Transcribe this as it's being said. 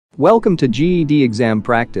Welcome to GED exam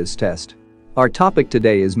practice test. Our topic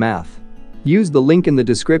today is math. Use the link in the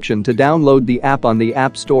description to download the app on the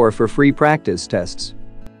App Store for free practice tests.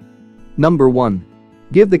 Number 1.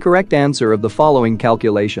 Give the correct answer of the following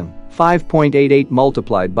calculation. 5.88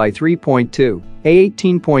 multiplied by 3.2, A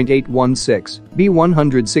 18.816, B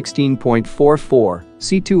 116.44,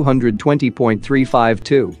 C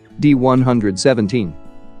 220.352, D 117.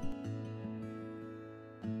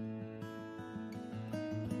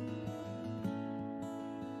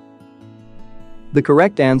 The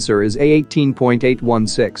correct answer is A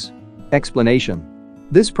 18.816. Explanation.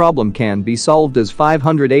 This problem can be solved as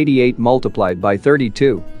 588 multiplied by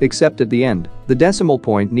 32, except at the end, the decimal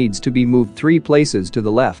point needs to be moved 3 places to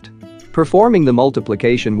the left. Performing the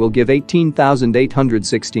multiplication will give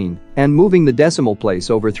 18,816, and moving the decimal place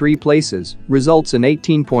over 3 places results in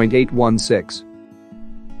 18.816.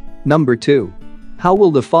 Number 2. How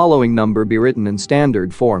will the following number be written in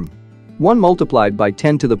standard form? 1 multiplied by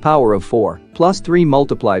 10 to the power of 4, plus 3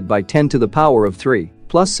 multiplied by 10 to the power of 3,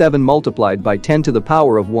 plus 7 multiplied by 10 to the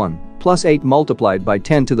power of 1, plus 8 multiplied by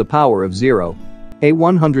 10 to the power of 0. A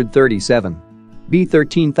 137. B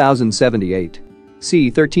 13,078.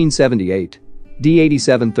 C 1378. D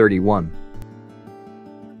 8731.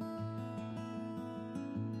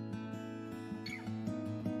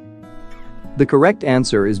 The correct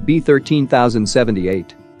answer is B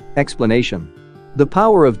 13,078. Explanation. The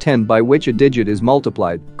power of 10 by which a digit is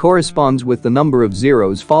multiplied corresponds with the number of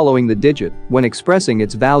zeros following the digit when expressing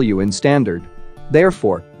its value in standard.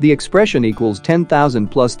 Therefore, the expression equals 10,000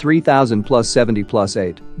 plus 3,000 plus 70 plus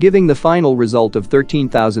 8, giving the final result of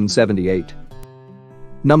 13,078.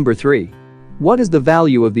 Number 3. What is the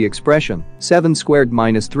value of the expression 7 squared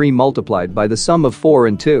minus 3 multiplied by the sum of 4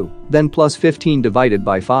 and 2, then plus 15 divided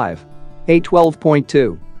by 5? A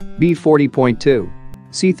 12.2. B 40.2.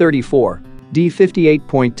 C 34. D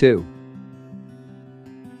 58.2.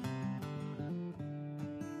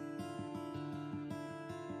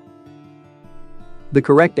 The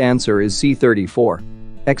correct answer is C 34.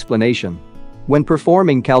 Explanation. When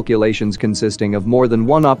performing calculations consisting of more than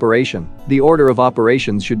one operation, the order of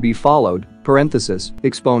operations should be followed: parenthesis,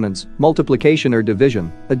 exponents, multiplication or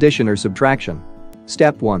division, addition or subtraction.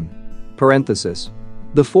 Step 1. Parenthesis.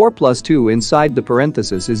 The 4 plus 2 inside the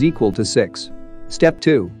parenthesis is equal to 6. Step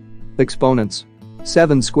 2. Exponents.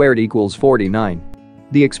 7 squared equals 49.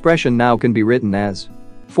 The expression now can be written as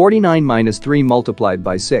 49 minus 3 multiplied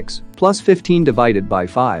by 6 plus 15 divided by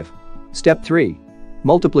 5. Step 3.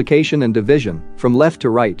 Multiplication and division, from left to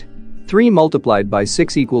right. 3 multiplied by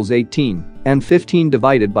 6 equals 18, and 15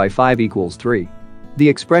 divided by 5 equals 3. The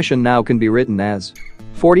expression now can be written as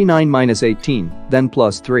 49 minus 18, then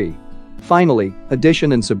plus 3. Finally,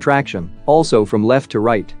 addition and subtraction, also from left to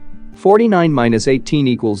right. 49 minus 18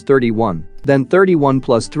 equals 31, then 31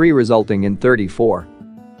 plus 3 resulting in 34.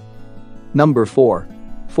 Number 4.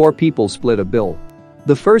 4 people split a bill.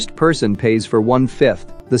 The first person pays for 1/5,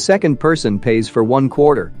 the second person pays for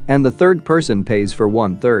 1/4, and the third person pays for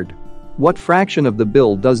 1/3. What fraction of the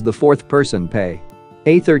bill does the fourth person pay?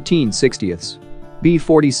 A 13/60ths. B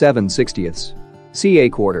 47/60ths. C a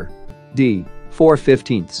quarter. D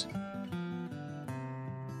 4/15ths.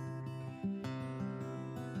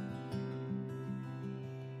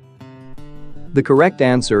 The correct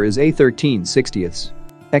answer is A 13/60ths.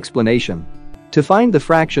 Explanation. To find the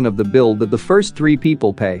fraction of the bill that the first 3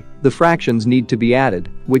 people pay, the fractions need to be added,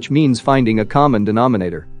 which means finding a common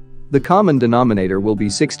denominator. The common denominator will be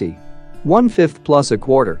 60. 1/5 plus a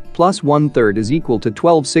quarter plus 1/3 is equal to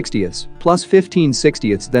 12/60ths plus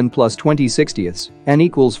 15/60ths then plus 20/60ths and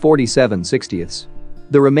equals 47/60ths.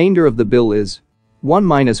 The remainder of the bill is 1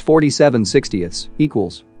 minus 47/60ths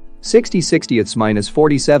equals 60/60ths minus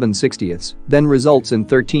 47/60ths, then results in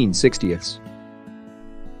 13/60ths.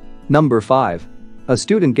 Number 5. A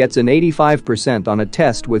student gets an 85% on a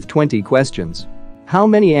test with 20 questions. How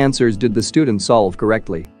many answers did the student solve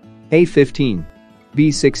correctly? A 15.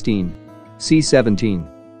 B 16. C 17.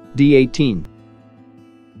 D 18.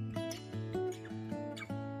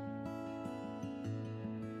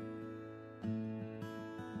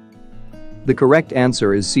 The correct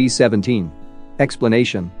answer is C 17.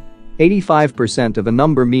 Explanation. 85% of a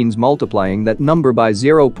number means multiplying that number by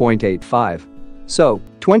 0.85. So,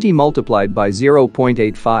 20 multiplied by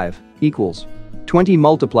 0.85 equals 20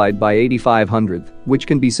 multiplied by 8500th, which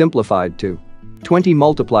can be simplified to 20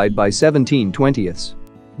 multiplied by 17/20ths.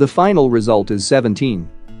 The final result is 17.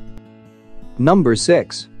 Number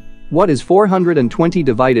 6. What is 420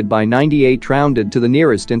 divided by 98 rounded to the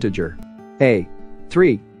nearest integer? A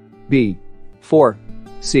 3. B 4.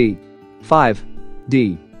 C 5.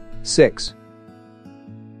 D 6.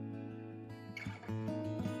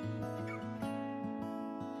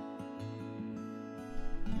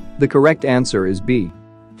 The correct answer is B.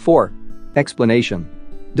 4. Explanation.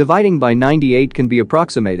 Dividing by 98 can be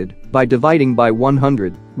approximated by dividing by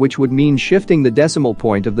 100, which would mean shifting the decimal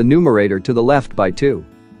point of the numerator to the left by 2.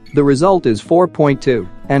 The result is 4.2,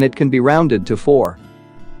 and it can be rounded to 4.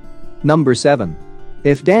 Number 7.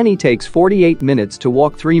 If Danny takes 48 minutes to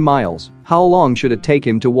walk 3 miles, how long should it take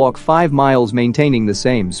him to walk 5 miles maintaining the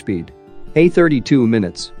same speed? A. 32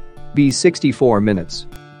 minutes. B. 64 minutes.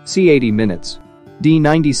 C. 80 minutes. D.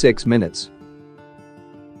 96 minutes.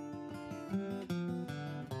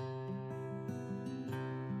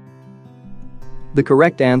 The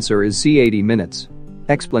correct answer is C. 80 minutes.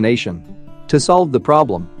 Explanation. To solve the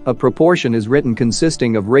problem, a proportion is written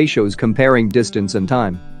consisting of ratios comparing distance and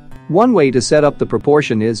time. One way to set up the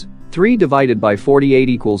proportion is 3 divided by 48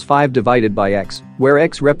 equals 5 divided by x, where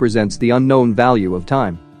x represents the unknown value of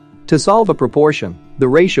time. To solve a proportion, the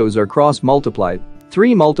ratios are cross-multiplied.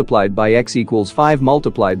 3 multiplied by x equals 5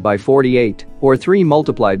 multiplied by 48, or 3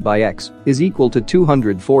 multiplied by x, is equal to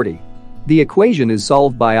 240. The equation is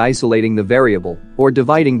solved by isolating the variable, or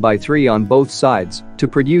dividing by 3 on both sides, to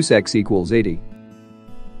produce x equals 80.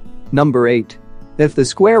 Number 8. If the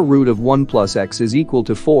square root of 1 plus x is equal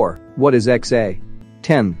to 4, what is x? A.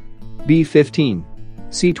 10. B. 15.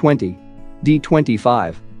 C. 20. D.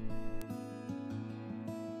 25.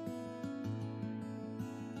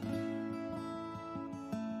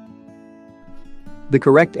 The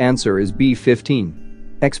correct answer is B.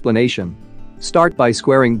 15. Explanation. Start by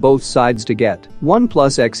squaring both sides to get 1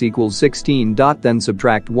 plus x equals 16. Then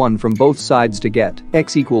subtract 1 from both sides to get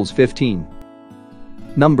x equals 15.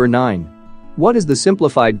 Number 9. What is the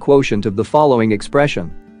simplified quotient of the following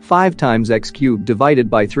expression? 5 times x cubed divided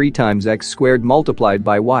by 3 times x squared multiplied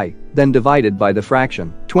by y, then divided by the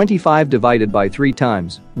fraction 25 divided by 3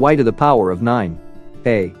 times y to the power of 9.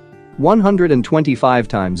 A. 125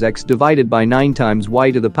 times x divided by 9 times y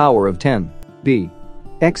to the power of 10. B.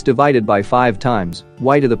 X divided by 5 times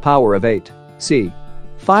y to the power of 8. C.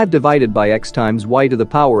 5 divided by x times y to the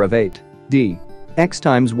power of 8. D. X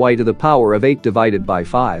times y to the power of 8 divided by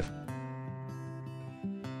 5.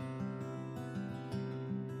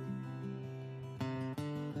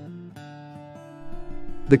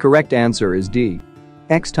 The correct answer is D.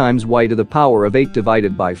 X times y to the power of 8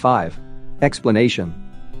 divided by 5. Explanation.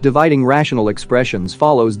 Dividing rational expressions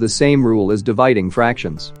follows the same rule as dividing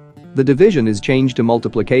fractions. The division is changed to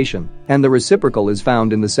multiplication, and the reciprocal is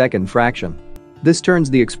found in the second fraction. This turns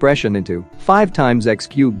the expression into 5 times x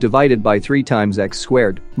cubed divided by 3 times x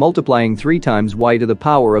squared, multiplying 3 times y to the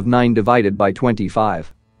power of 9 divided by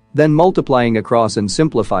 25. Then multiplying across and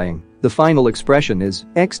simplifying, the final expression is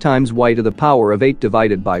x times y to the power of 8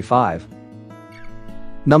 divided by 5.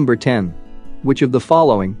 Number 10. Which of the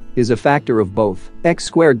following is a factor of both x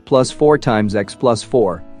squared plus 4 times x plus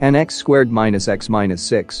 4 and x squared minus x minus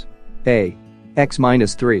 6? A. X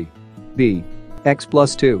minus 3. B. X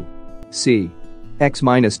plus 2. C. X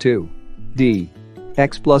minus 2. D.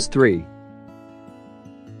 X plus 3.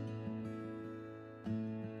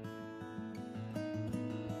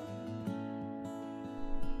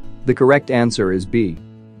 The correct answer is B.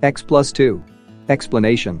 X plus 2.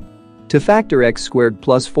 Explanation. To factor x squared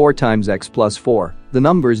plus 4 times x plus 4, the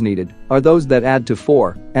numbers needed are those that add to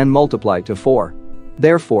 4 and multiply to 4.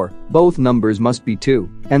 Therefore, both numbers must be 2,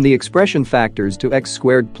 and the expression factors to x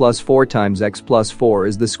squared plus 4 times x plus 4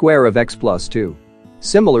 is the square of x plus 2.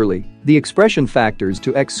 Similarly, the expression factors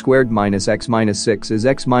to x squared minus x minus 6 is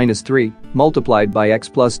x minus 3 multiplied by x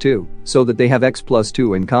plus 2, so that they have x plus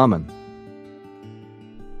 2 in common.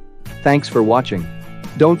 Thanks for watching.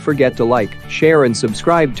 Don't forget to like, share and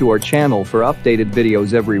subscribe to our channel for updated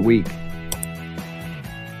videos every week.